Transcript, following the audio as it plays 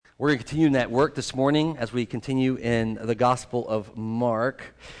We're going to continue in that work this morning as we continue in the Gospel of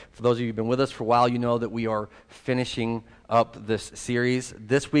Mark. For those of you who've been with us for a while, you know that we are finishing up this series.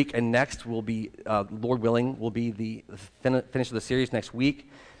 This week and next will be, Lord willing, will be the finish of the series next week.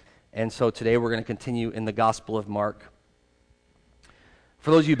 And so today we're going to continue in the Gospel of Mark.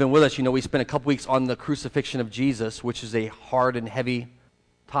 For those of you who've been with us, you know we spent a couple weeks on the crucifixion of Jesus, which is a hard and heavy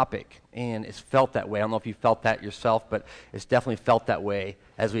topic, and it's felt that way. I don't know if you felt that yourself, but it's definitely felt that way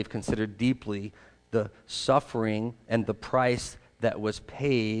as we've considered deeply the suffering and the price that was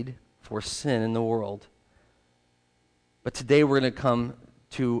paid for sin in the world. But today we're going to come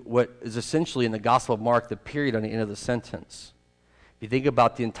to what is essentially in the Gospel of Mark, the period on the end of the sentence. If you think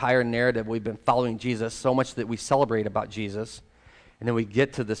about the entire narrative, we've been following Jesus, so much that we celebrate about Jesus, and then we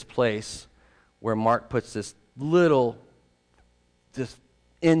get to this place where Mark puts this little, just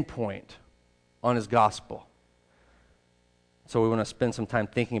end point on his gospel. So we want to spend some time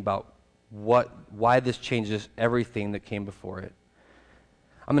thinking about why this changes everything that came before it.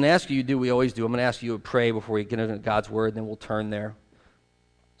 I'm going to ask you to do what we always do. I'm going to ask you to pray before we get into God's word, and then we'll turn there.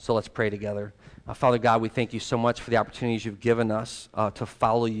 So let's pray together. Father God, we thank you so much for the opportunities you've given us to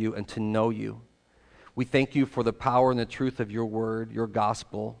follow you and to know you. We thank you for the power and the truth of your word, your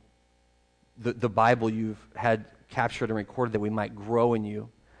gospel, the Bible you've had captured and recorded that we might grow in you.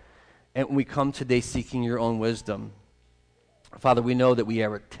 And we come today seeking your own wisdom. Father, we know that we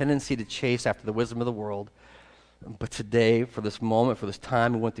have a tendency to chase after the wisdom of the world, but today, for this moment, for this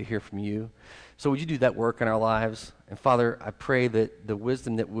time, we want to hear from you. So would you do that work in our lives? And Father, I pray that the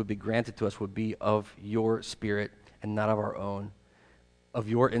wisdom that would be granted to us would be of your Spirit and not of our own, of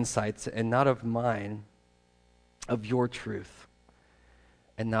your insights and not of mine, of your truth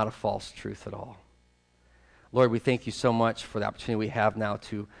and not a false truth at all. Lord, we thank you so much for the opportunity we have now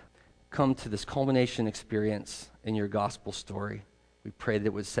to come to this culmination experience in your gospel story. We pray that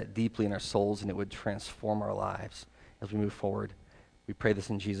it would set deeply in our souls and it would transform our lives as we move forward. We pray this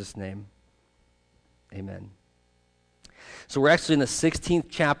in Jesus' name. Amen. So we're actually in the 16th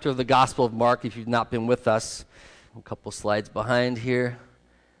chapter of the Gospel of Mark, if you've not been with us. A couple slides behind here.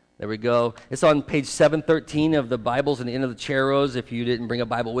 There we go. It's on page 713 of the Bibles and the end of the chair rows if you didn't bring a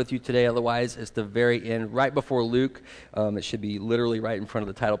Bible with you today. Otherwise, it's the very end, right before Luke. It should be literally right in front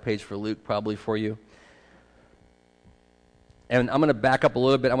of the title page for Luke, probably for you. And I'm going to back up a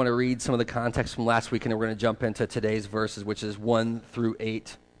little bit. I'm going to read some of the context from last week, and then we're going to jump into today's verses, which is 1 through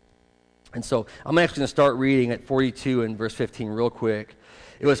 8. And so I'm actually going to start reading at 42 and verse 15 real quick.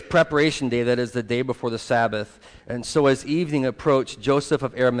 It was preparation day, that is the day before the Sabbath. And so as evening approached, Joseph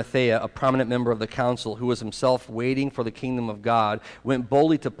of Arimathea, a prominent member of the council, who was himself waiting for the kingdom of God, went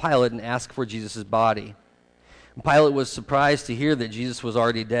boldly to Pilate and asked for Jesus' body. And Pilate was surprised to hear that Jesus was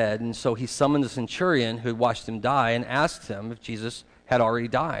already dead, and so he summoned the centurion who had watched him die and asked him if Jesus had already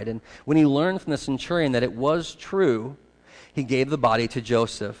died. And when he learned from the centurion that it was true, he gave the body to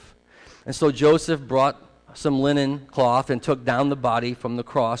Joseph. And so Joseph brought some linen cloth and took down the body from the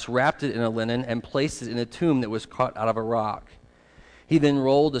cross, wrapped it in a linen, and placed it in a tomb that was cut out of a rock. He then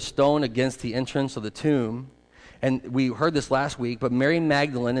rolled a stone against the entrance of the tomb. And we heard this last week, but Mary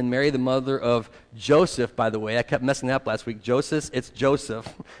Magdalene and Mary, the mother of Joseph, by the way, I kept messing up last week. It's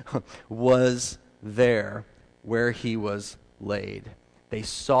Joseph, was there where he was laid. They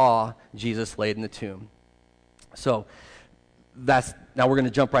saw Jesus laid in the tomb. So now we're going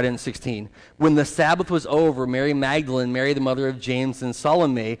to jump right in 16. When the Sabbath was over, Mary Magdalene, Mary the mother of James, and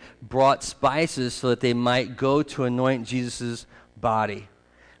Salome brought spices so that they might go to anoint Jesus' body.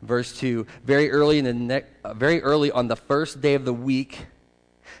 Verse 2, very early on the first day of the week,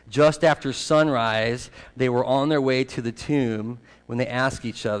 just after sunrise, they were on their way to the tomb when they asked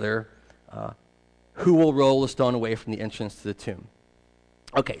each other, who will roll the stone away from the entrance to the tomb?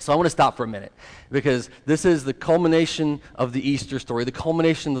 Okay, so I want to stop for a minute because this is the culmination of the Easter story, the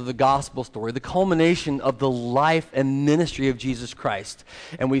culmination of the gospel story, the culmination of the life and ministry of Jesus Christ.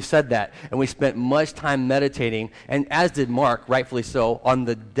 And we've said that, and we spent much time meditating, and as did Mark, rightfully so, on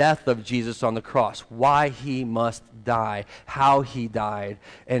the death of Jesus on the cross, why he must die, how he died,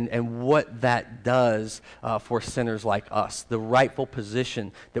 and what that does for sinners like us, the rightful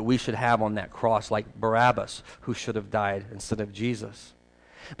position that we should have on that cross, like Barabbas, who should have died instead of Jesus.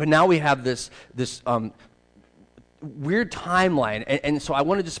 But now we have this weird timeline, and so I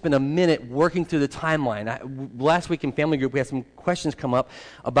wanted to spend a minute working through the timeline. Last week in family group, we had some questions come up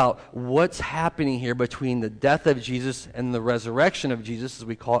about what's happening here between the death of Jesus and the resurrection of Jesus, as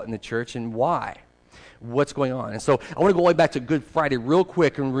we call it in the church, and why. What's going on? And so I want to go all the way back to Good Friday real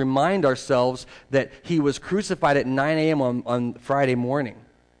quick and remind ourselves that he was crucified at 9 a.m. on Friday morning.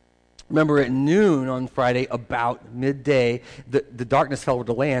 Remember, at noon on Friday, about midday, the darkness fell over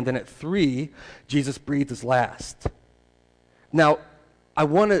the land, and at 3, Jesus breathed his last. Now, I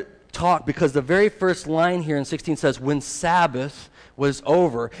want to talk because the very first line here in 16 says, when Sabbath was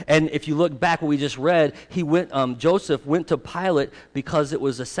over. And if you look back what we just read, Joseph went to Pilate because it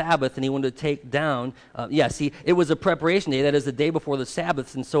was a Sabbath and he wanted to take down, it was a preparation day, that is the day before the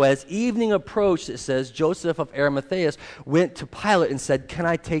Sabbath. And so as evening approached, it says, Joseph of Arimathea went to Pilate and said, can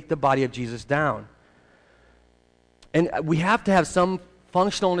I take the body of Jesus down? And we have to have some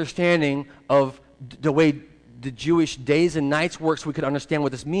functional understanding of the way the Jewish days and nights work so we could understand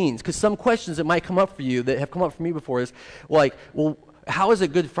what this means. Because some questions that might come up for you, that have come up for me before, is like, well, how is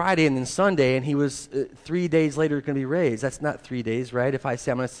it Good Friday and then Sunday, and he was 3 days later going to be raised? That's not 3 days, right? If I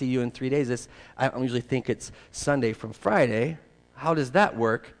say I'm going to see you in 3 days, I usually think it's Sunday from Friday. How does that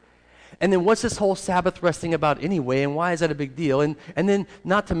work? And then what's this whole Sabbath resting about anyway, and why is that a big deal? And then,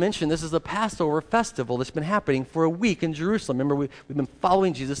 not to mention, this is the Passover festival that's been happening for a week in Jerusalem. Remember, we've been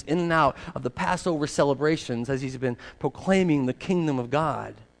following Jesus in and out of the Passover celebrations as he's been proclaiming the kingdom of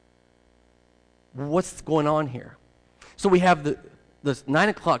God. What's going on here? So we have the 9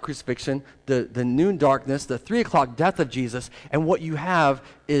 o'clock crucifixion, the noon darkness, the 3 o'clock death of Jesus, and what you have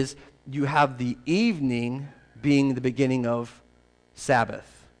is you have the evening being the beginning of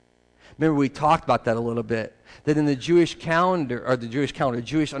Sabbath. Remember, we talked about that a little bit, that in the Jewish calendar,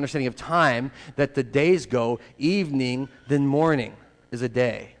 Jewish understanding of time, that the days go evening, then morning is a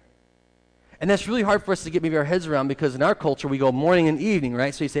day. And that's really hard for us to get maybe our heads around because in our culture we go morning and evening,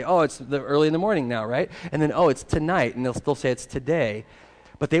 right? So you say, oh, it's early in the morning now, right? And then, oh, it's tonight, and they'll still say it's today.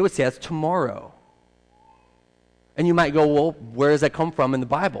 But they would say it's tomorrow. And you might go, well, where does that come from in the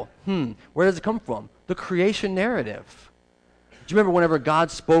Bible? Where does it come from? The creation narrative. Do you remember whenever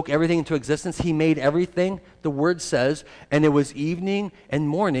God spoke everything into existence, he made everything, the word says, and it was evening and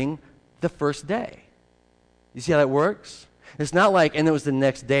morning the first day. You see how that works? It's not like, and it was the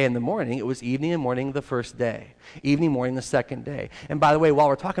next day in the morning. It was evening and morning the first day. Evening, morning the second day. And by the way, while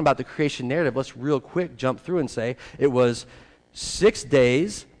we're talking about the creation narrative, let's real quick jump through and say it was 6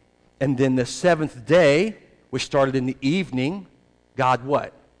 days, and then the 7th day, which started in the evening, God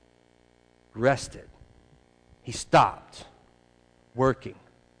what? Rested. He stopped working.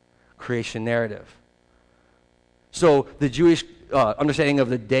 Creation narrative. So the Jewish understanding of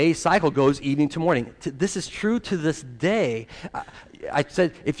the day cycle goes evening to morning. This is true to this day. I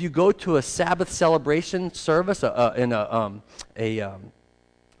said if you go to a Sabbath celebration service in a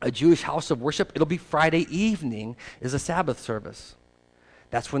Jewish house of worship, it'll be Friday evening is a Sabbath service.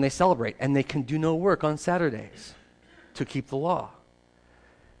 That's when they celebrate, and they can do no work on Saturdays to keep the law.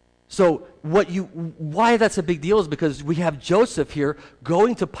 So why that's a big deal is because we have Joseph here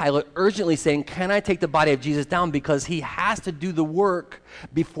going to Pilate urgently saying, can I take the body of Jesus down? Because he has to do the work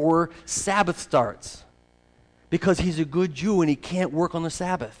before Sabbath starts. Because he's a good Jew and he can't work on the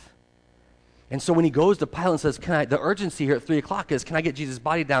Sabbath. And so when he goes to Pilate and says, the urgency here at 3 o'clock is, can I get Jesus'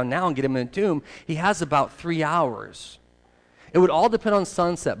 body down now and get him in a tomb? He has about 3 hours. It would all depend on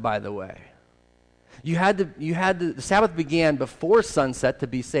sunset, by the way. The Sabbath began before sunset to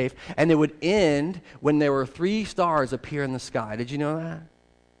be safe, and it would end when there were 3 stars appear in the sky. Did you know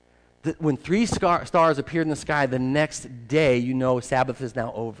that? When 3 stars appeared in the sky, the next day, you know Sabbath is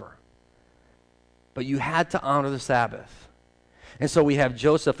now over. But you had to honor the Sabbath. And so we have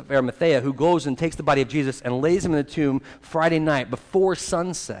Joseph of Arimathea who goes and takes the body of Jesus and lays him in the tomb Friday night before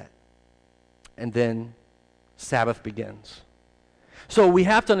sunset. And then Sabbath begins. So we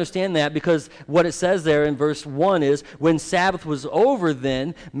have to understand that because what it says there in verse 1 is, when Sabbath was over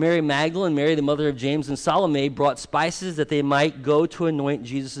then, Mary Magdalene, Mary the mother of James, and Salome brought spices that they might go to anoint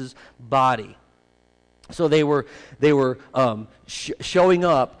Jesus' body. So they were showing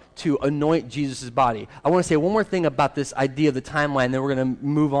up to anoint Jesus' body. I want to say one more thing about this idea of the timeline, then we're going to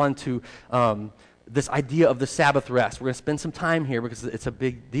move on to this idea of the Sabbath rest. We're going to spend some time here because it's a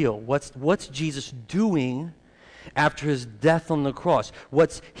big deal. What's Jesus doing after his death on the cross?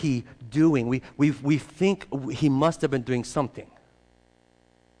 What's he doing? We think he must have been doing something.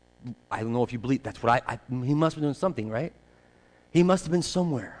 I don't know if you believe that's what he must have been doing something, right? He must have been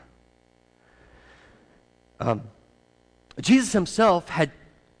somewhere. Jesus himself had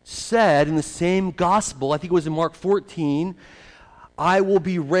said in the same gospel, I think it was in Mark 14, I will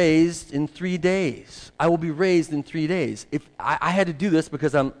be raised in 3 days. I will be raised in 3 days. If I had to do this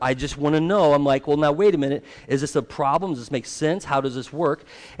because I just want to know. I'm like, well, now wait a minute. Is this a problem? Does this make sense? How does this work?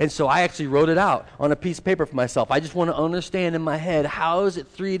 And so I actually wrote it out on a piece of paper for myself. I just want to understand in my head, how is it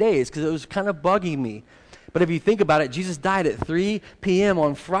 3 days? Because it was kind of bugging me. But if you think about it, Jesus died at 3 p.m.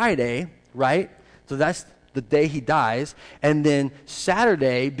 on Friday, right? So that's the day he dies, and then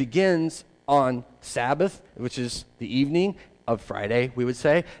Saturday begins on Sabbath, which is the evening of Friday, we would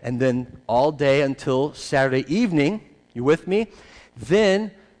say, and then all day until Saturday evening. You with me?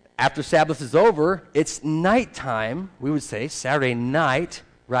 Then, after Sabbath is over, it's nighttime, we would say, Saturday night,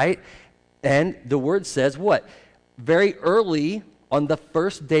 right? And the word says what? Very early on the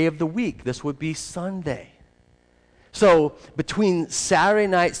first day of the week. This would be Sunday. So between Saturday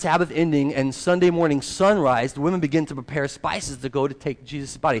night, Sabbath ending, and Sunday morning sunrise, the women begin to prepare spices to go to take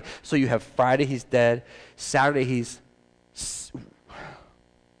Jesus' body. So you have Friday, he's dead. Saturday, he's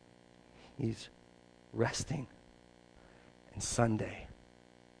resting. And Sunday,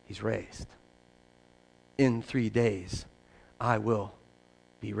 he's raised. In 3 days, I will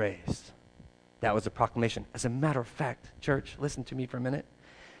be raised. That was a proclamation. As a matter of fact, church, listen to me for a minute.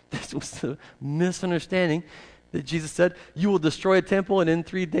 This was a misunderstanding that Jesus said, you will destroy a temple and in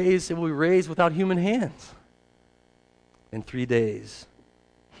 3 days it will be raised without human hands. In 3 days,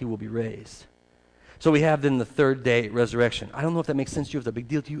 he will be raised. So we have then the third day resurrection. I don't know if that makes sense to you, if it's a big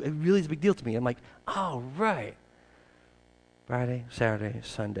deal to you. It really is a big deal to me. I'm like, oh, right. Friday, Saturday,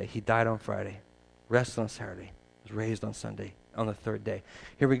 Sunday. He died on Friday, rested on Saturday, was raised on Sunday, on the third day.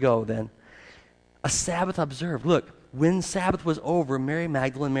 Here we go then. A Sabbath observed. Look, when Sabbath was over, Mary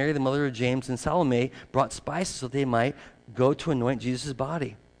Magdalene, Mary the mother of James, and Salome brought spices so they might go to anoint Jesus'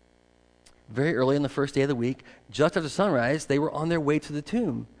 body. Very early on the first day of the week, just after sunrise, they were on their way to the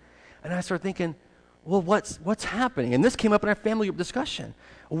tomb. And I started thinking, well, what's happening? And this came up in our family group discussion.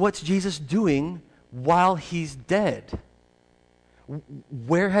 What's Jesus doing while he's dead?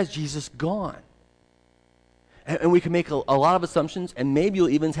 Where has Jesus gone? And we can make a lot of assumptions, and maybe you'll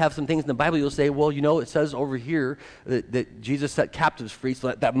even have some things in the Bible you'll say, well, you know, it says over here that Jesus set captives free,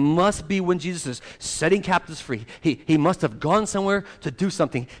 so that must be when Jesus is setting captives free. He must have gone somewhere to do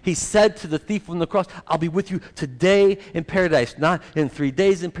something. He said to the thief on the cross, I'll be with you today in paradise, not in 3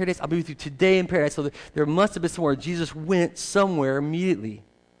 days in paradise, I'll be with you today in paradise. So there must have been somewhere Jesus went somewhere immediately.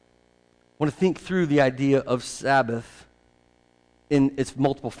 I want to think through the idea of Sabbath in its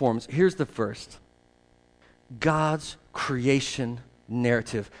multiple forms. Here's the first. God's creation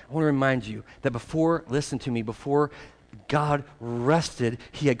narrative. I want to remind you that before God rested,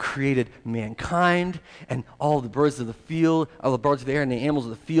 he had created mankind and all the birds of the field, all the birds of the air and the animals of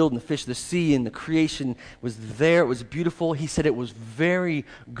the field and the fish of the sea, and the creation was there. It was beautiful. He said it was very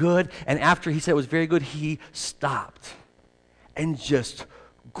good. And after he said it was very good, he stopped and just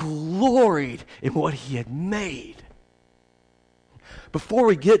gloried in what he had made. Before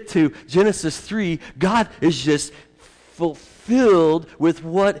we get to Genesis 3, God is just fulfilled with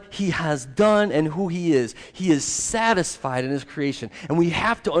what he has done and who he is. He is satisfied in his creation. And we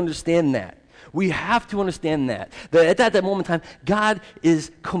have to understand that. We have to understand that at that moment in time, God is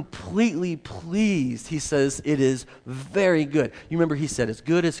completely pleased. He says it is very good. You remember he said, it's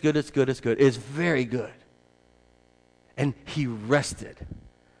good, it's good, it's good, it's good. It's very good. And he rested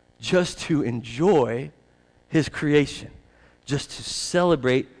just to enjoy his creation. Just to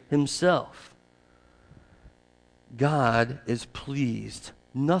celebrate himself. God is pleased.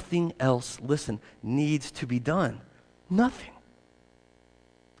 Nothing else, listen, needs to be done. Nothing.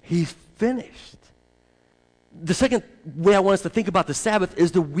 He's finished. The second way I want us to think about the Sabbath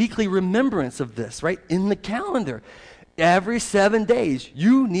is the weekly remembrance of this, right? In the calendar. Every 7 days,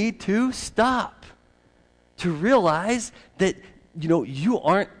 you need to stop to realize that, you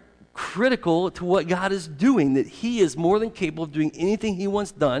aren't critical to what God is doing, that he is more than capable of doing anything he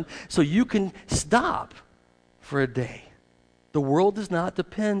wants done, so you can stop for a day. The world does not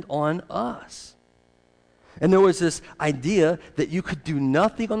depend on us. And there was this idea that you could do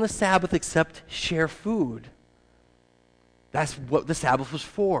nothing on the Sabbath except share food. That's what the Sabbath was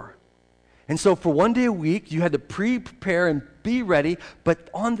for. And so for 1 day a week, you had to prepare and be ready, but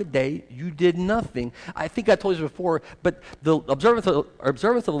on the day, you did nothing. I think I told you before, but the observance of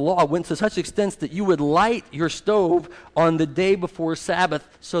the law went to such extent that you would light your stove on the day before Sabbath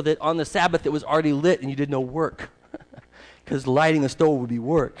so that on the Sabbath it was already lit and you did no work. Because lighting a stove would be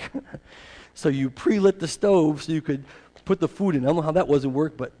work. So you pre-lit the stove so you could put the food in. I don't know how that wasn't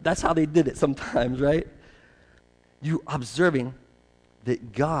work, but that's how they did it sometimes, right? You observing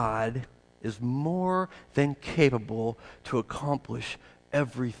that God is more than capable to accomplish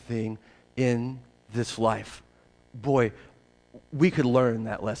everything in this life. Boy, we could learn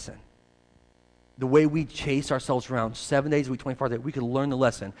that lesson. The way we chase ourselves around 7 days a week, 24 hours a day, we could learn the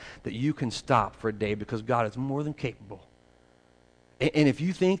lesson that you can stop for a day because God is more than capable. And if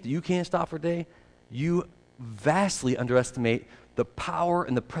you think that you can't stop for a day, you vastly underestimate the power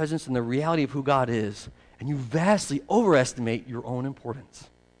and the presence and the reality of who God is, and you vastly overestimate your own importance.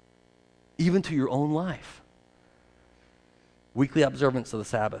 even to your own life. Weekly observance of the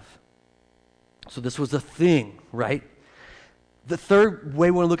Sabbath. So this was a thing, right? The third way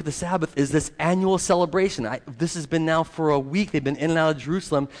we want to look at the Sabbath is this annual celebration. This has been now for a week. They've been in and out of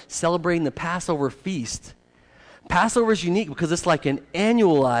Jerusalem celebrating the Passover feast. Passover is unique because it's like an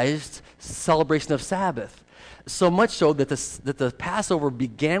annualized celebration of Sabbath. So much so that the Passover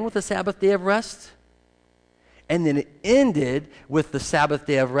began with the Sabbath day of rest, and then it ended with the Sabbath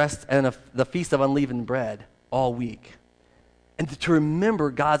day of rest and the Feast of Unleavened Bread all week. And to remember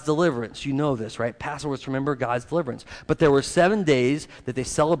God's deliverance. You know this, right? Passover was to remember God's deliverance. But there were 7 days that they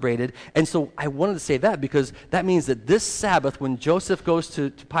celebrated. And so I wanted to say that because that means that this Sabbath, when Joseph goes to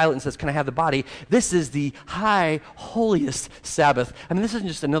Pilate and says, can I have the body? This is the high, holiest Sabbath. I mean, this isn't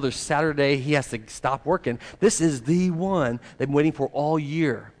just another Saturday he has to stop working. This is the one they've been waiting for all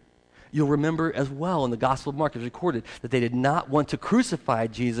year. You'll remember as well in the Gospel of Mark, it's recorded that they did not want to crucify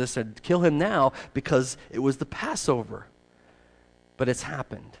Jesus and kill him now because it was the Passover. But it's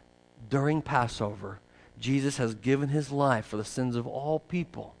happened. During Passover, Jesus has given his life for the sins of all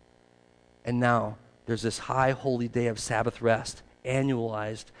people. And now there's this high holy day of Sabbath rest,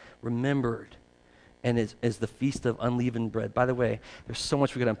 annualized, remembered, and is the Feast of Unleavened Bread. By the way, there's so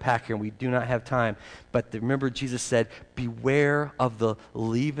much we could unpack here, and we do not have time. But remember, Jesus said, beware of the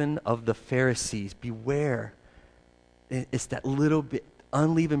leaven of the Pharisees. Beware. It's that little bit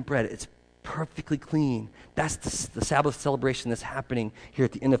unleavened bread. It's perfectly clean. That's the Sabbath celebration that's happening here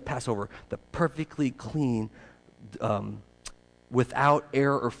at the end of Passover. The perfectly clean, without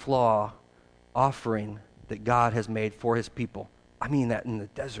error or flaw offering that God has made for his people. I mean that in the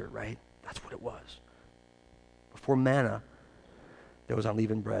desert, right? That's what it was. Before manna, there was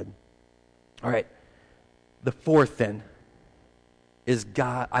unleavened bread. All right. The fourth then is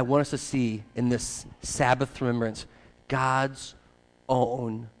God. I want us to see in this Sabbath remembrance God's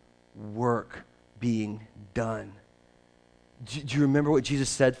own work being done. Do you remember what Jesus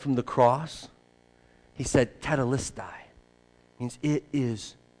said from the cross? He said, tetelestai, means it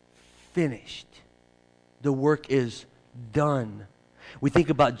is finished. The work is done. We think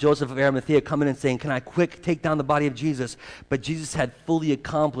about Joseph of Arimathea coming and saying, can I quick take down the body of Jesus? But Jesus had fully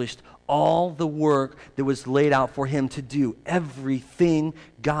accomplished all the work that was laid out for him to do. Everything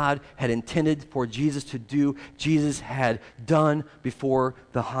God had intended for Jesus to do, Jesus had done before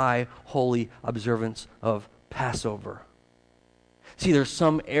the high holy observance of Passover. See, there's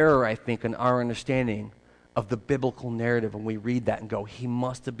some error, I think, in our understanding of the biblical narrative when we read that and go, he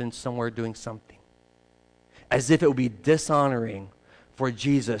must have been somewhere doing something. As if it would be dishonoring for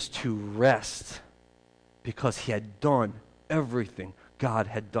Jesus to rest because he had done everything God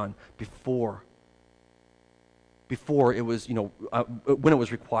had done before it was, when it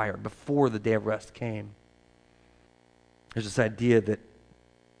was required, before the day of rest came. There's this idea that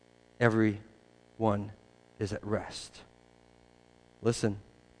everyone is at rest. Listen,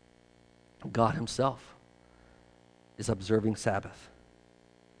 God himself is observing Sabbath.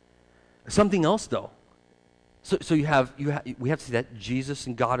 Something else, though. So we have to see that Jesus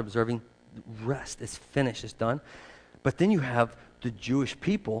and God observing rest. It's finished. It's done. But then you have the Jewish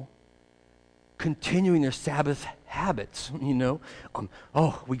people continuing their Sabbath habits,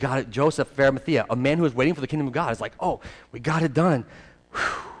 we got it. Joseph of Arimathea, a man who was waiting for the kingdom of God, is like, we got it done. Whew.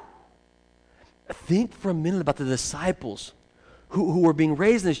 Think for a minute about the disciples who were being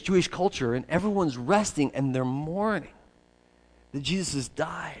raised in this Jewish culture, and everyone's resting and they're mourning that Jesus has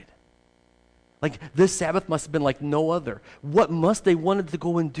died. Like, this Sabbath must have been like no other. What must they wanted to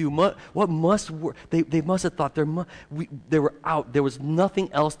go and do? What must they must have thought they were out. There was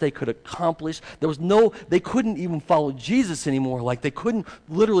nothing else they could accomplish. They couldn't even follow Jesus anymore. Like, they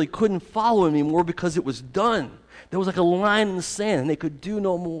literally couldn't follow him anymore because it was done. There was like a line in the sand and they could do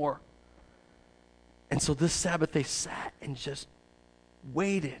no more. And so this Sabbath they sat and just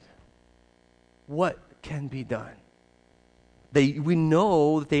waited. What can be done? We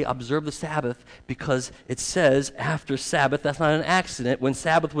know that they observed the Sabbath because it says after Sabbath, that's not an accident. When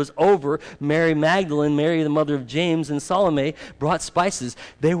Sabbath was over, Mary Magdalene, Mary the mother of James, and Salome brought spices.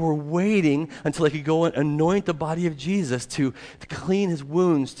 They were waiting until they could go and anoint the body of Jesus, to clean his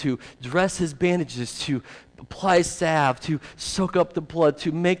wounds, to dress his bandages, to apply salve, to soak up the blood,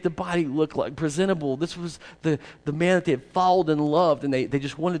 to make the body look like presentable. This was the man that they had followed and loved, and they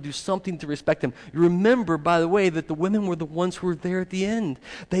just wanted to do something to respect him. You remember, by the way, that the women were the ones who were there at the end.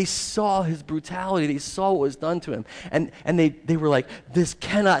 They saw his brutality. They saw what was done to him. And they were like, this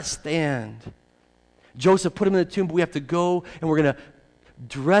cannot stand. Joseph put him in the tomb, but we have to go, and we're going to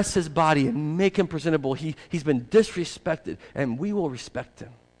dress his body and make him presentable. He's been disrespected, and we will respect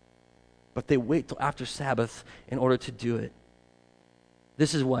him. But they wait till after Sabbath in order to do it.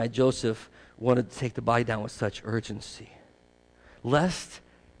 This is why Joseph wanted to take the body down with such urgency, lest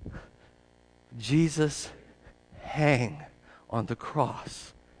Jesus hang on the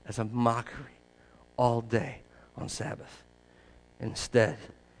cross as a mockery all day on Sabbath. Instead,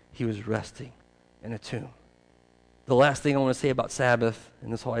 he was resting in a tomb. The last thing I want to say about Sabbath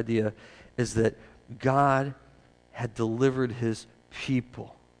and this whole idea is that God had delivered his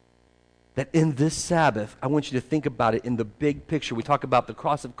people. That in this Sabbath, I want you to think about it in the big picture. We talk about the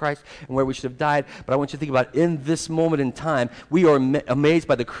cross of Christ and where we should have died, but I want you to think about in this moment in time, we are amazed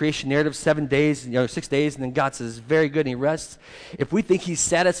by the creation narrative, 7 days, 6 days, and then God says, very good, and he rests. If we think he's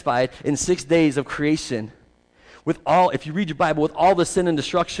satisfied in 6 days of creation, if you read your Bible, with all the sin and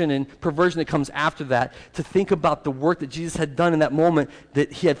destruction and perversion that comes after that, to think about the work that Jesus had done in that moment,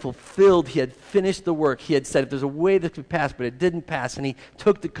 that he had fulfilled, he had finished the work. He had said, if there's a way that could pass, but it didn't pass, and he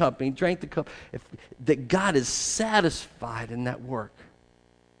took the cup and he drank the cup, that God is satisfied in that work.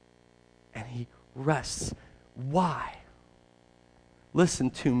 And he rests. Why? Listen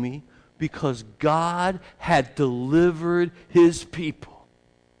to me. Because God had delivered his people.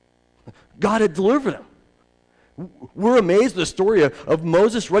 God had delivered them. We're amazed at the story of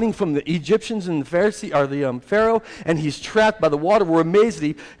Moses running from the Egyptians and the Pharaoh, and he's trapped by the water. We're amazed that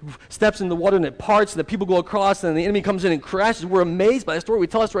he steps in the water and it parts, and the people go across, and the enemy comes in and crashes. We're amazed by the story. We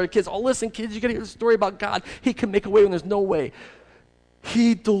tell our story to kids, oh, listen, kids, you got to hear the story about God. He can make a way when there's no way.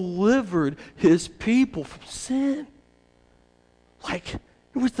 He delivered his people from sin. Like, it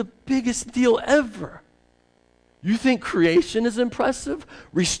was the biggest deal ever. You think creation is impressive?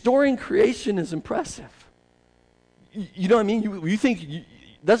 Restoring creation is impressive. You know what I mean? You think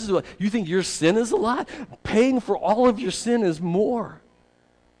you think your sin is a lot? Paying for all of your sin is more.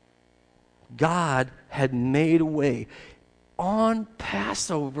 God had made a way on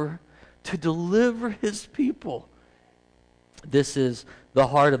Passover to deliver his people. This is the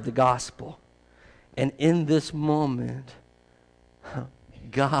heart of the gospel. And in this moment,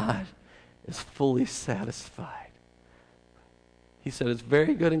 God is fully satisfied. He said, it's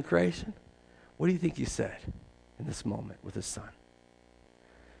very good in creation. What do you think he said in this moment with his son?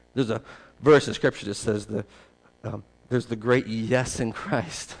 There's a verse in Scripture that says there's the great yes in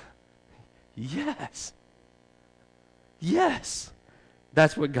Christ. Yes. Yes.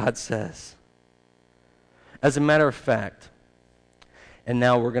 That's what God says. As a matter of fact, and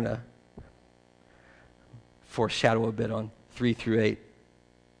now we're going to foreshadow a bit on 3 through 8.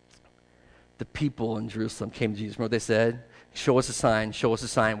 The people in Jerusalem came to Jesus. Remember what they said? Show us a sign. Show us a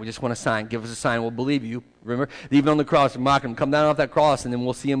sign. We just want a sign. Give us a sign. We'll believe you. Remember? Even on the cross, they're mocking him. Come down off that cross, and then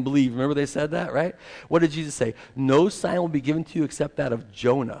we'll see him believe. Remember they said that, right? What did Jesus say? No sign will be given to you except that of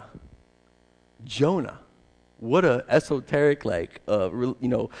Jonah. Jonah. What a esoteric,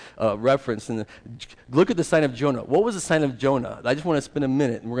 reference. And look at the sign of Jonah. What was the sign of Jonah? I just want to spend a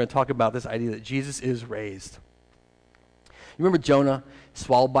minute, and we're going to talk about this idea that Jesus is raised. You remember Jonah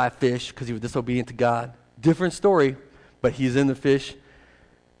swallowed by a fish because he was disobedient to God? Different story. But he's in the fish.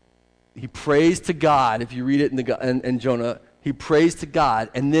 He prays to God. If you read it in Jonah, he prays to God.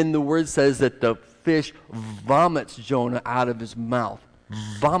 And then the word says that the fish vomits Jonah out of his mouth.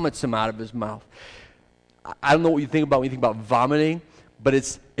 Vomits him out of his mouth. I don't know what you think about when you think about vomiting, but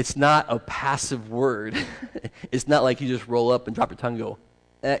it's not a passive word. It's not like you just roll up and drop your tongue and go,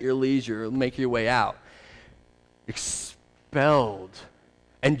 at your leisure, make your way out. Expelled.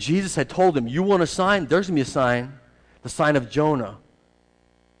 And Jesus had told him, you want a sign? There's going to be a sign. The sign of Jonah.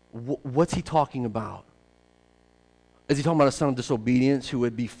 What's he talking about? Is he talking about a son of disobedience who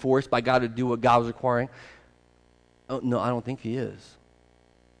would be forced by God to do what God was requiring? Oh, no, I don't think he is.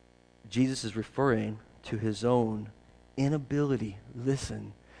 Jesus is referring to his own inability,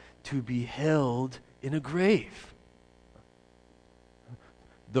 listen, to be held in a grave.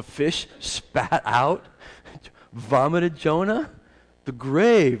 The fish spat out, vomited Jonah. The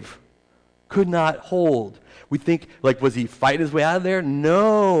grave could not hold. We think, was he fighting his way out of there?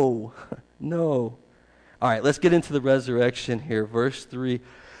 No. No. All right, let's get into the resurrection here. Verse 3.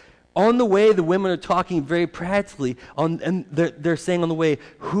 On the way, the women are talking very practically, and they're saying on the way,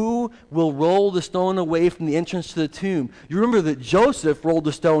 who will roll the stone away from the entrance to the tomb? You remember that Joseph rolled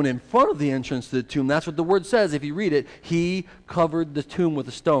the stone in front of the entrance to the tomb. That's what the word says. If you read it, he covered the tomb with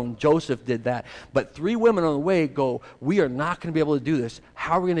a stone. Joseph did that. But 3 women on the way go, we are not going to be able to do this.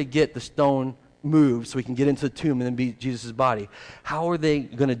 How are we going to get the stone moved so we can get into the tomb and then be Jesus' body? How are they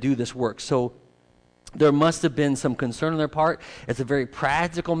going to do this work? So there must have been some concern on their part. It's a very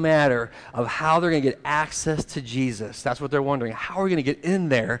practical matter of how they're going to get access to Jesus. That's what they're wondering. How are we going to get in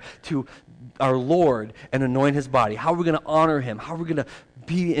there to our Lord and anoint his body? How are we going to honor him? How are we going to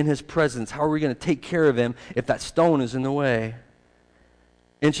be in his presence? How are we going to take care of him if that stone is in the way?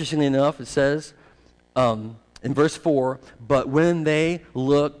 Interestingly enough, it says in verse 4, but when they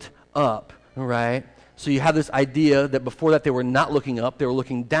looked up, right? So you have this idea that before that they were not looking up, they were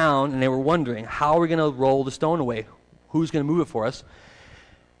looking down, and they were wondering, how are we going to roll the stone away? Who's going to move it for us?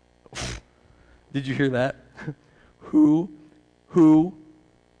 Did you hear that? Who? Come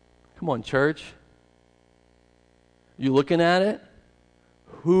on, church. You looking at it?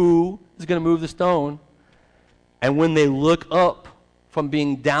 Who is going to move the stone? And when they look up from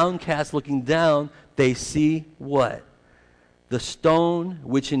being downcast, looking down, they see what? The stone,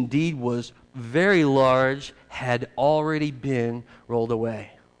 which indeed was very large, had already been rolled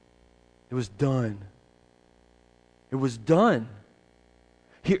away. It was done. It was done.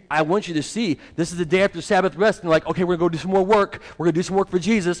 Here, I want you to see, this is the day after Sabbath rest, and like, okay, we're going to go do some more work. We're going to do some work for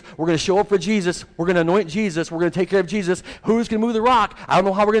Jesus. We're going to show up for Jesus. We're going to anoint Jesus. We're going to take care of Jesus. Who's going to move the rock? I don't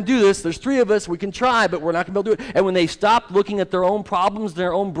know how we're going to do this. There's 3 of us. We can try, but we're not going to be able to do it. And when they stop looking at their own problems,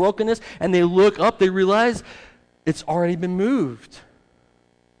 their own brokenness, and they look up, they realize it's already been moved.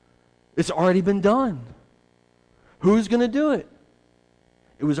 It's already been done. Who's going to do it?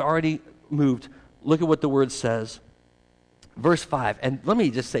 It was already moved. Look at what the word says. Verse 5, and let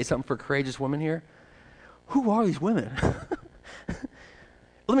me just say something for courageous women here. Who are these women?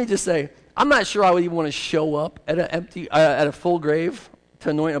 Let me just say, I'm not sure I would even want to show up at a full grave to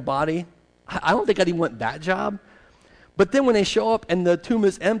anoint a body. I don't think I'd even want that job. But then when they show up and the tomb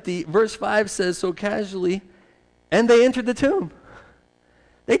is empty, verse 5 says so casually, and they entered the tomb.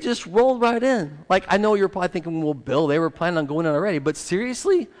 They just rolled right in. Like, I know you're probably thinking, well, Bill, they were planning on going in already. But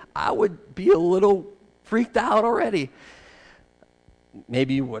seriously, I would be a little freaked out already.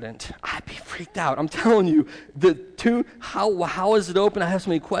 Maybe you wouldn't. I'd be freaked out. I'm telling you, the tomb, how is it open? I have so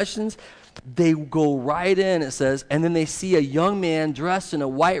many questions. They go right in, it says, and then they see a young man dressed in a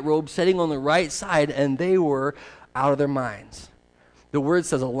white robe sitting on the right side, and they were out of their minds. The word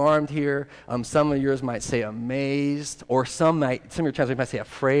says alarmed here. Some of yours might say amazed, or some of your translations might say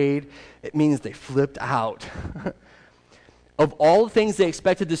afraid. It means they flipped out. Of all the things they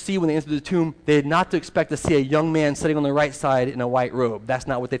expected to see when they entered the tomb, they had not to expect to see a young man sitting on the right side in a white robe. That's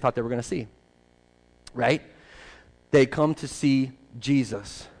not what they thought they were going to see. Right? They come to see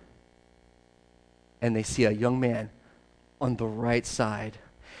Jesus. And they see a young man on the right side.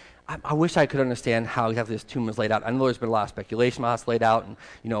 I wish I could understand how exactly this tomb was laid out. I know there's been a lot of speculation about how it's laid out and,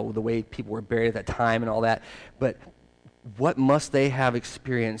 the way people were buried at that time and all that. But what must they have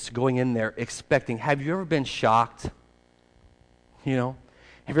experienced going in there expecting? Have you ever been shocked? Have you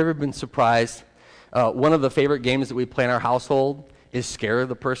ever been surprised? One of the favorite games that we play in our household is scare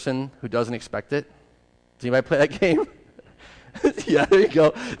the person who doesn't expect it. Does anybody play that game? Yeah, there you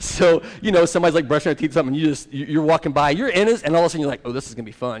go. So, somebody's like brushing their teeth or something, and you're walking by, you're in it, and all of a sudden you're like, oh, this is going to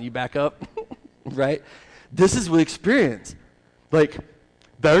be fun. You back up, right? This is what experience. Like,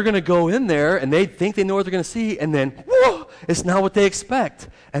 they're going to go in there, and they think they know what they're going to see, and then, whoa, it's not what they expect,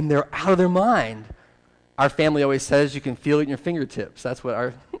 and they're out of their mind. Our family always says you can feel it in your fingertips. That's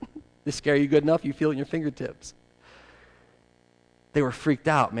what they scare you good enough, you feel it in your fingertips. They were freaked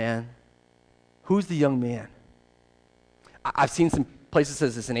out, man. Who's the young man? I've seen some places that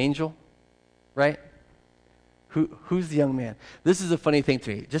says it's an angel, right? Who's the young man? This is a funny thing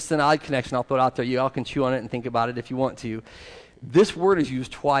to me. Just an odd connection. I'll throw it out there. You all can chew on it and think about it if you want to. This word is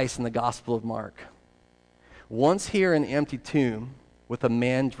used twice in the Gospel of Mark. Once here in the empty tomb, with a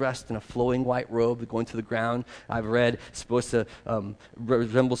man dressed in a flowing white robe going to the ground. I've read it's supposed to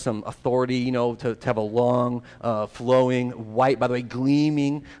resemble some authority, to have a long, flowing, white, by the way,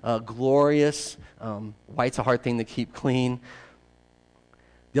 gleaming, glorious. White's a hard thing to keep clean.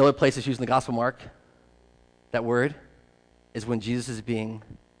 The other place it's used in the Gospel of Mark, that word, is when Jesus is being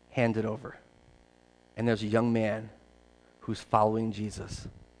handed over. And there's a young man who's following Jesus.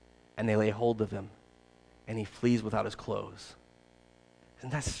 And they lay hold of him. And he flees without his clothes. Isn't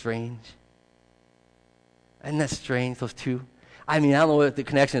that strange? Isn't that strange, those two? I don't know what the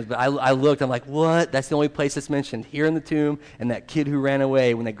connection is, but I looked, I'm like, what? That's the only place it's mentioned, here in the tomb, and that kid who ran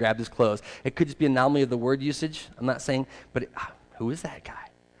away when they grabbed his clothes. It could just be an anomaly of the word usage, I'm not saying, but who is that guy?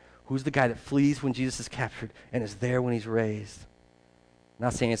 Who's the guy that flees when Jesus is captured and is there when he's raised? I'm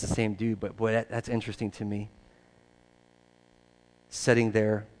not saying it's the same dude, but boy, that's interesting to me. Sitting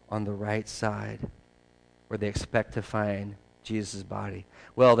there on the right side where they expect to find Jesus' body.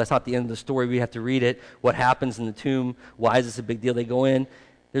 Well, that's not the end of the story. We have to read it. What happens in the tomb? Why is this a big deal? They go in.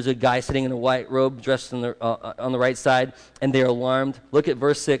 There's a guy sitting in a white robe dressed on the right side, and they're alarmed. Look at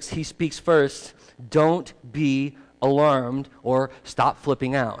verse 6. He speaks first. Don't be alarmed or stop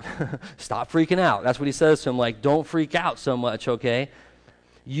flipping out. Stop freaking out. That's what he says to him, like, don't freak out so much, okay?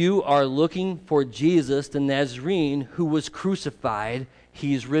 You are looking for Jesus, the Nazarene, who was crucified.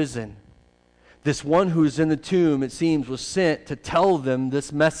 He's risen. This one who's in the tomb, it seems, was sent to tell them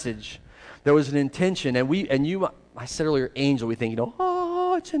this message. There was an intention, I said earlier, angel, we think,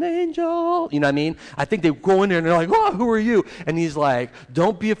 oh, it's an angel. You know what I mean? I think they go in there and they're like, oh, who are you? And he's like,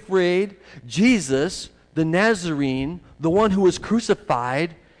 don't be afraid. Jesus, the Nazarene, the one who was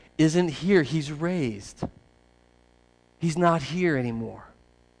crucified, isn't here. He's raised. He's not here anymore.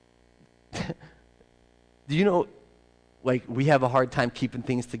 Do you know, like, we have a hard time keeping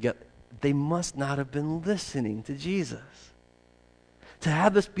things together. They must not have been listening to Jesus. To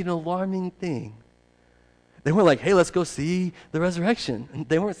have this be an alarming thing. They weren't like, hey, let's go see the resurrection. And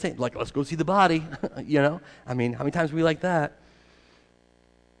they weren't saying, like, let's go see the body. I mean, how many times are we like that?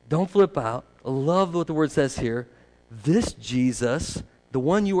 Don't flip out. I love what the word says here. This Jesus, the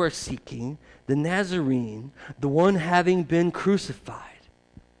one you are seeking, the Nazarene, the one having been crucified,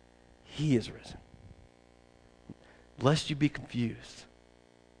 he is risen. Lest you be confused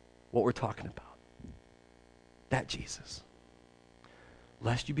what we're talking about. That Jesus.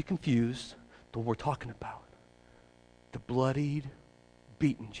 Lest you be confused what we're talking about. The bloodied,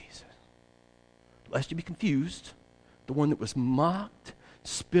 beaten Jesus. Lest you be confused, the one that was mocked,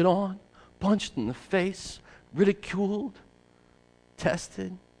 spit on, punched in the face, ridiculed,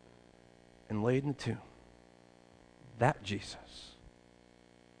 tested, and laid in the tomb. That Jesus.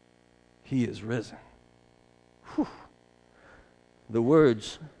 He is risen. Whew. The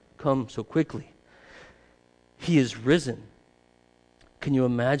words come so quickly. He is risen. Can you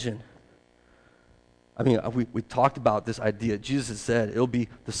imagine? I mean, we talked about this idea. Jesus said it'll be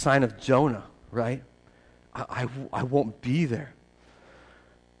the sign of Jonah, right? I won't be there.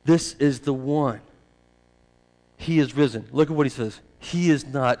 This is the one. He is risen. Look at what he says. He is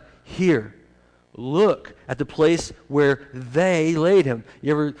not here. Look at the place where they laid him.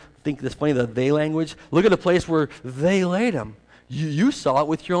 You ever think that's funny, the they language? Look at the place where they laid him. You saw it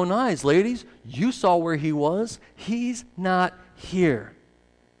with your own eyes, ladies. You saw where he was. He's not here.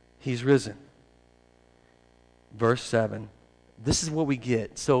 He's risen. Verse 7. This is what we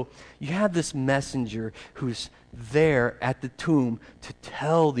get. So you have this messenger who's there at the tomb to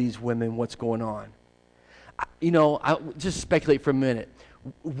tell these women what's going on. I'll just speculate for a minute.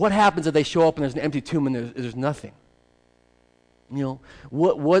 What happens if they show up and there's an empty tomb and there's nothing?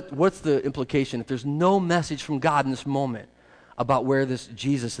 What's the implication if there's no message from God in this moment about where this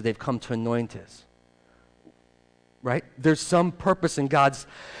Jesus that they've come to anoint is? Right? There's some purpose in God's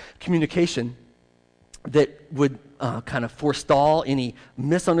communication that would kind of forestall any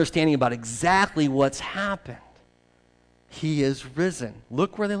misunderstanding about exactly what's happened. He is risen.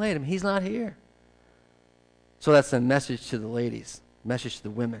 Look where they laid him. He's not here. So that's a message to the ladies, message to the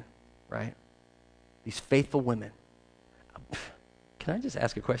women, right? These faithful women. Can I just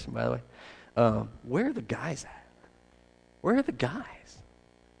ask a question, by the way? Where are the guys at? Where are the guys?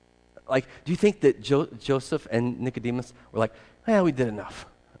 Like, do you think that Joseph and Nicodemus were like, we did enough.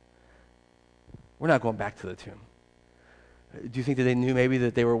 We're not going back to the tomb. Do you think that they knew maybe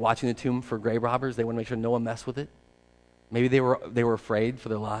that they were watching the tomb for grave robbers? They want to make sure no one messed with it? Maybe they were afraid for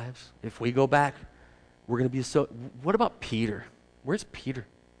their lives. If we go back, we're going to be so... What about Peter? Where's Peter?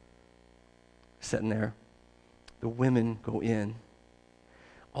 Sitting there. The women go in.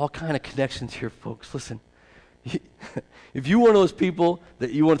 All kind of connections here, folks. Listen. If you're one of those people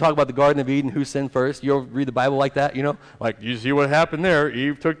that you want to talk about the Garden of Eden, who sinned first, you ever read the Bible like that, Like, you see what happened there?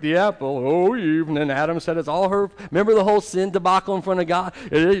 Eve took the apple. Oh, Eve. And then Adam said it's all her. Remember the whole sin debacle in front of God?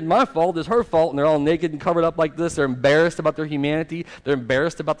 It ain't my fault. It's her fault. And they're all naked and covered up like this. They're embarrassed about their humanity. They're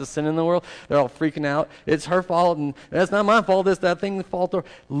embarrassed about the sin in the world. They're all freaking out. It's her fault. And that's not my fault. It's that thing's fault.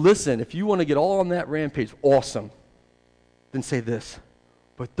 Listen, if you want to get all on that rampage, awesome. Then say this.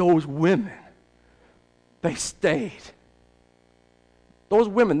 But those women, they stayed. Those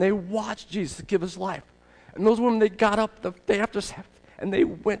women, they watched Jesus give his life. And those women, they got up the day after Sabbath and they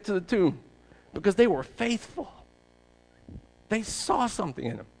went to the tomb because they were faithful. They saw something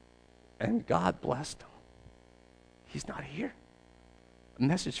in him. And God blessed them. He's not here. A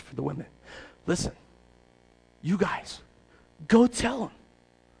message for the women. Listen, you guys, go tell him.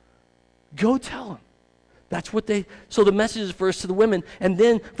 Go tell him. That's what so the message is first to the women, and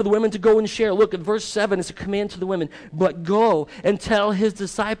then for the women to go and share. Look at verse 7, it's a command to the women. But go and tell his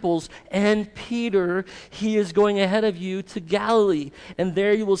disciples and Peter, he is going ahead of you to Galilee, and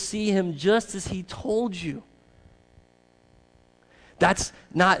there you will see him just as he told you. That's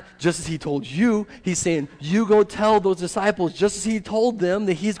not just as he told you. He's saying, you go tell those disciples just as he told them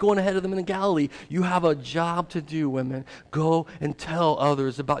that he's going ahead of them in Galilee. You have a job to do, women. Go and tell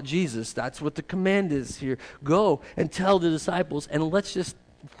others about Jesus. That's what the command is here. Go and tell the disciples. And let's just,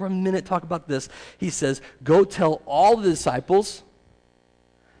 for a minute, talk about this. He says, go tell all the disciples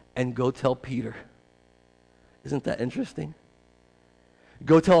and go tell Peter. Isn't that interesting?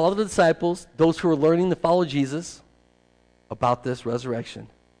 Go tell all the disciples, those who are learning to follow Jesus, about this resurrection.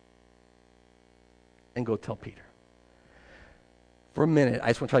 And go tell Peter. For a minute, I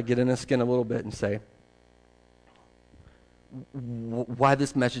just want to try to get in his skin a little bit and say, why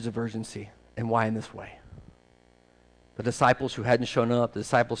this message of urgency and why in this way? The disciples who hadn't shown up, the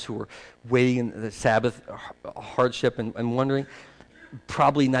disciples who were waiting in the Sabbath hardship and wondering,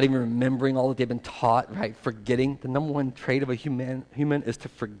 probably not even remembering all that they've been taught, right? Forgetting. The number one trait of a human is to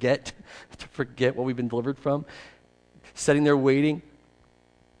forget what we've been delivered from. Sitting there waiting.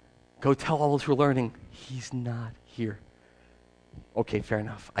 Go tell all those who are learning, he's not here. Okay, fair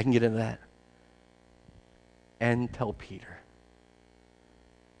enough. I can get into that. And tell Peter.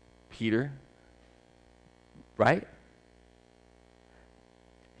 Peter, right?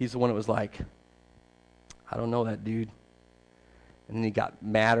 He's the one that was like, I don't know that dude. And then he got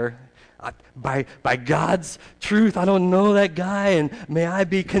madder. By God's truth, I don't know that guy, and may I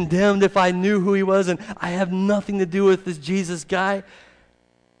be condemned if I knew who he was, and I have nothing to do with this Jesus guy.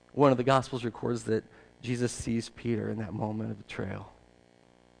 One of the Gospels records that Jesus sees Peter in that moment of betrayal.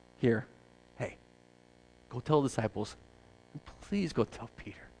 Here, hey, go tell the disciples, and please go tell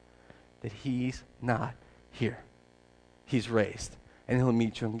Peter that he's not here. He's raised, and he'll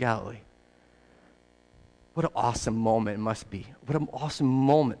meet you in Galilee. What an awesome moment it must be. What an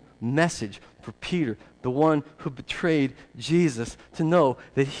awesome message for Peter, the one who betrayed Jesus, to know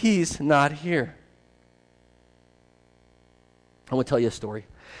that he's not here. I want to tell you a story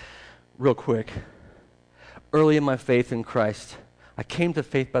real quick. Early in my faith in Christ, I came to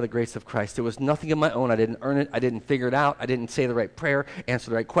faith by the grace of Christ. It was nothing of my own. I didn't earn it. I didn't figure it out. I didn't say the right prayer,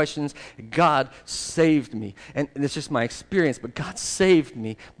 answer the right questions. God saved me. And it's just my experience, but God saved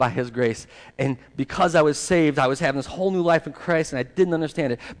me by his grace. And because I was saved, I was having this whole new life in Christ, and I didn't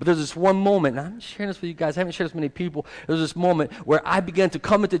understand it. But there's this one moment, and I'm sharing this with you guys. I haven't shared this with many people. There was this moment where I began to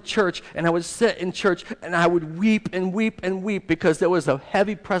come into church, and I would sit in church, and I would weep and weep and weep because there was a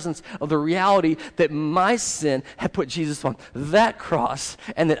heavy presence of the reality that my sin had put Jesus on that cross,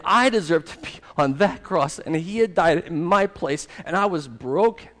 and that I deserved to be on that cross, and he had died in my place, and I was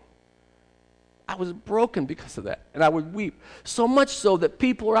broken. I was broken because of that, and I would weep. So much so that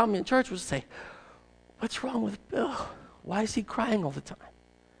people around me in church would say, what's wrong with Bill? Why is he crying all the time?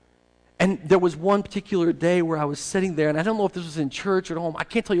 And there was one particular day where I was sitting there, and I don't know if this was in church or at home. I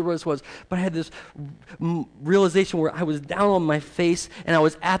can't tell you where this was, but I had this realization where I was down on my face, and I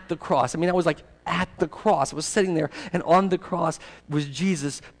was at the cross. I mean, I was like at the cross. I was sitting there, and on the cross was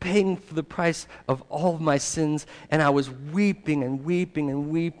Jesus paying for the price of all of my sins, and I was weeping and weeping and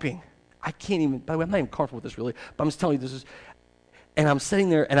weeping. I can't even, by the way, I'm not even comfortable with this really, but I'm just telling you this is, and I'm sitting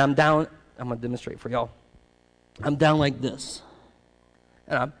there, and I'm down. I'm going to demonstrate for y'all. I'm down like this,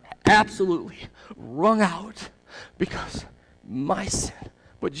 and I'm absolutely wrung out because my sin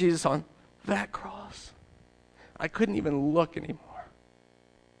put Jesus on that cross. I couldn't even look anymore.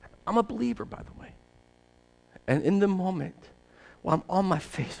 I'm a believer, by the way. And in the moment, while I'm on my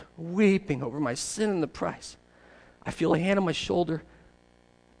face, weeping over my sin and the price, I feel a hand on my shoulder,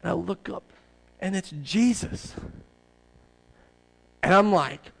 and I look up, and it's Jesus. And I'm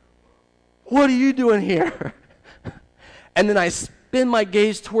like, what are you doing here? And then I spin my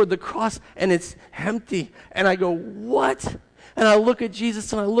gaze toward the cross, and it's empty. And I go, what? And I look at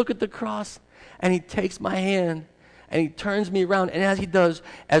Jesus, and I look at the cross, and he takes my hand, and he turns me around. And as he does,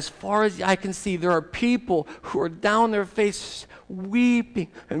 as far as I can see, there are people who are down on their faces, weeping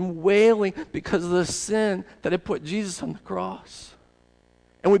and wailing because of the sin that had put Jesus on the cross.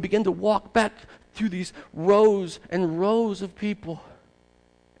 And we begin to walk back through these rows and rows of people.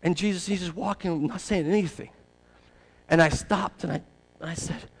 And Jesus, he's just walking, not saying anything. And I stopped, and I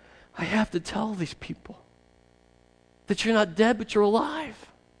said, I have to tell these people that you're not dead, but you're alive.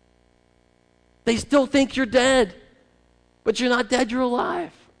 They still think you're dead, but you're not dead, you're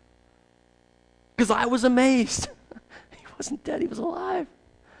alive. Because I was amazed. He wasn't dead, he was alive.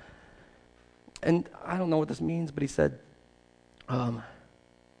 And I don't know what this means, but he said,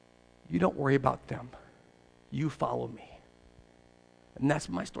 you don't worry about them. You follow me. And that's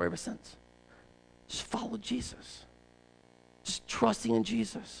my story ever since. Just follow Jesus. Just trusting in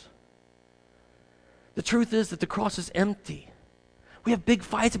Jesus. The truth is that the cross is empty. We have big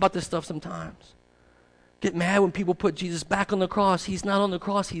fights about this stuff sometimes. Get mad when people put Jesus back on the cross. He's not on the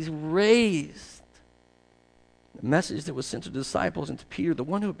cross. He's raised. The message that was sent to the disciples and to Peter, the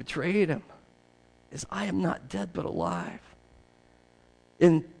one who betrayed him, is I am not dead but alive.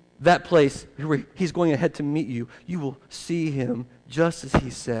 In that place where he's going ahead to meet you, you will see him just as he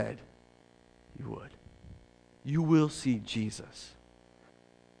said you would. You will see Jesus.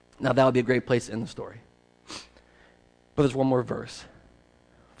 Now, that would be a great place to end the story. But there's one more verse.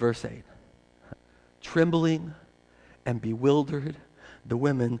 Verse 8. Trembling and bewildered, the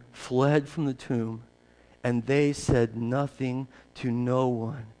women fled from the tomb, and they said nothing to no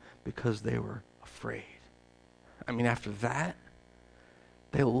one because they were afraid. I mean, after that,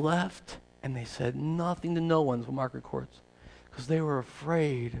 they left and they said nothing to no one, is what Mark records, because they were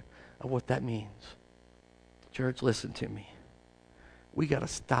afraid of what that means. Church, listen to me. We got to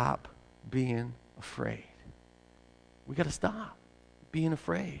stop being afraid. We got to stop being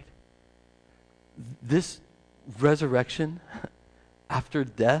afraid. This resurrection after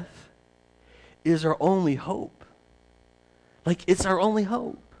death is our only hope. Like, it's our only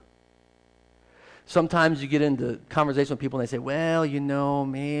hope. Sometimes you get into conversation with people and they say, well,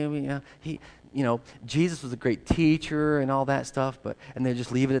 maybe Jesus was a great teacher and all that stuff, and they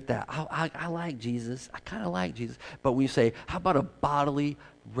just leave it at that. I like Jesus. I kind of like Jesus. But we say, how about a bodily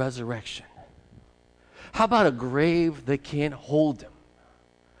resurrection? How about a grave that can't hold him?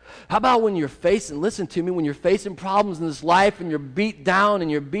 How about when you're facing problems in this life and you're beat down and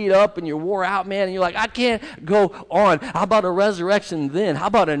you're beat up and you're wore out, man, and you're like, I can't go on. How about a resurrection then? How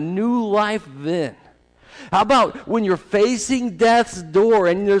about a new life then? How about when you're facing death's door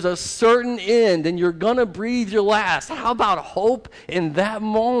and there's a certain end and you're going to breathe your last? How about hope in that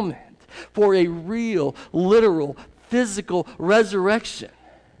moment for a real, literal, physical resurrection?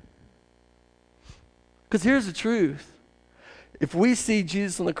 Because here's the truth. If we see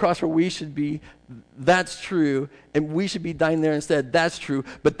Jesus on the cross where we should be, that's true, and we should be dying there instead, that's true.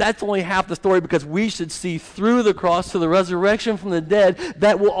 But that's only half the story, because we should see through the cross to the resurrection from the dead.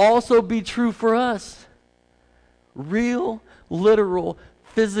 That will also be true for us. Real, literal,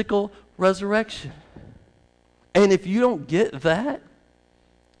 physical resurrection. And if you don't get that,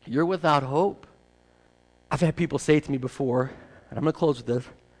 you're without hope. I've had people say to me before, and I'm going to close with this,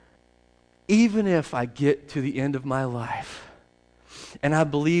 even if I get to the end of my life, and I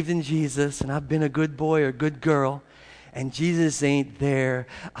believed in Jesus, and I've been a good boy or good girl, and Jesus ain't there,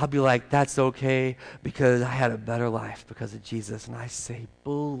 I'll be like, that's okay, because I had a better life because of Jesus. And I say,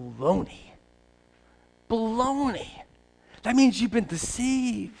 baloney. Baloney. That means you've been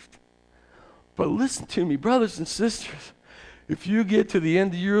deceived. But listen to me, brothers and sisters. If you get to the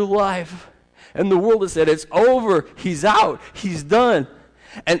end of your life, and the world has said, it's over, he's out, he's done.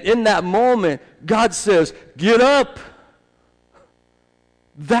 And in that moment, God says, get up.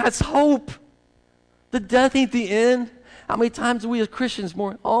 That's hope. The death ain't the end. How many times do we as Christians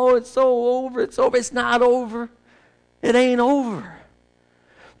it's so over, it's over. It's not over. It ain't over.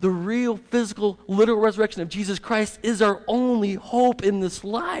 The real physical, literal resurrection of Jesus Christ is our only hope in this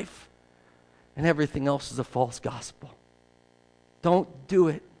life. And everything else is a false gospel. Don't do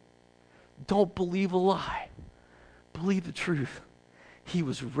it. Don't believe a lie. Believe the truth. He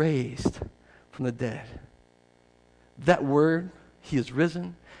was raised from the dead. That word, he is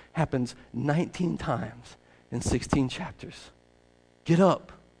risen, happens 19 times in 16 chapters. Get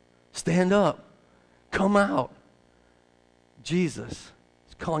up. Stand up. Come out. Jesus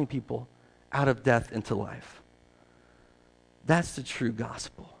is calling people out of death into life. That's the true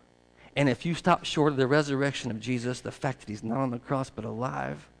gospel. And if you stop short of the resurrection of Jesus, the fact that he's not on the cross but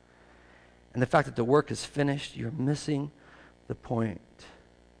alive, and the fact that the work is finished, you're missing the point.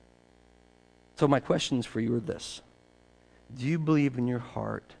 So my questions for you are this. Do you believe in your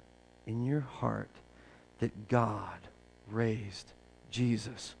heart, that God raised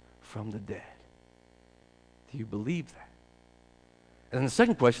Jesus from the dead? Do you believe that? And then the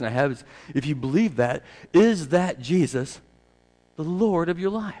second question I have is, if you believe that, is that Jesus the Lord of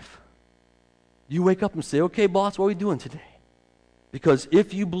your life? You wake up and say, okay, boss, what are we doing today? Because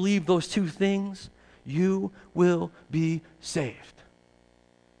if you believe those two things, you will be saved.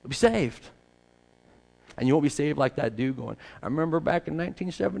 You'll be saved. And you won't be saved like that dude going, I remember back in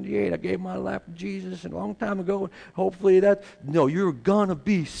 1978, I gave my life to Jesus a long time ago. Hopefully that, no, you're going to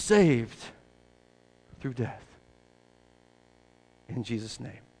be saved through death. In Jesus'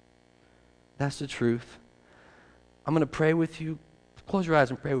 name. That's the truth. I'm going to pray with you. Close your eyes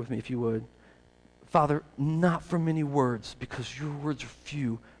and pray with me if you would. Father, not for many words, because your words are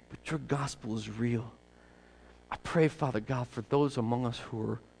few, but your gospel is real. I pray, Father God, for those among us who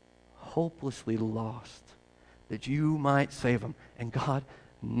are hopelessly lost, that you might save them. And God,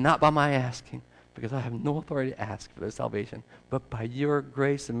 not by my asking, because I have no authority to ask for their salvation, but by your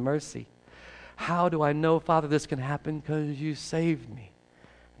grace and mercy. How do I know, Father, this can happen? Because you saved me.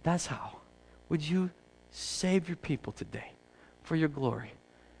 That's how. Would you save your people today for your glory?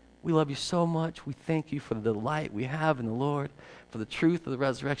 We love you so much. We thank you for the delight we have in the Lord, for the truth of the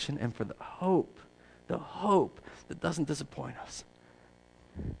resurrection, and for the hope that doesn't disappoint us.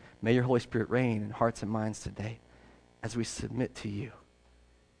 May your Holy Spirit reign in hearts and minds today as we submit to you.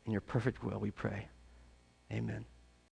 In your perfect will we pray. Amen.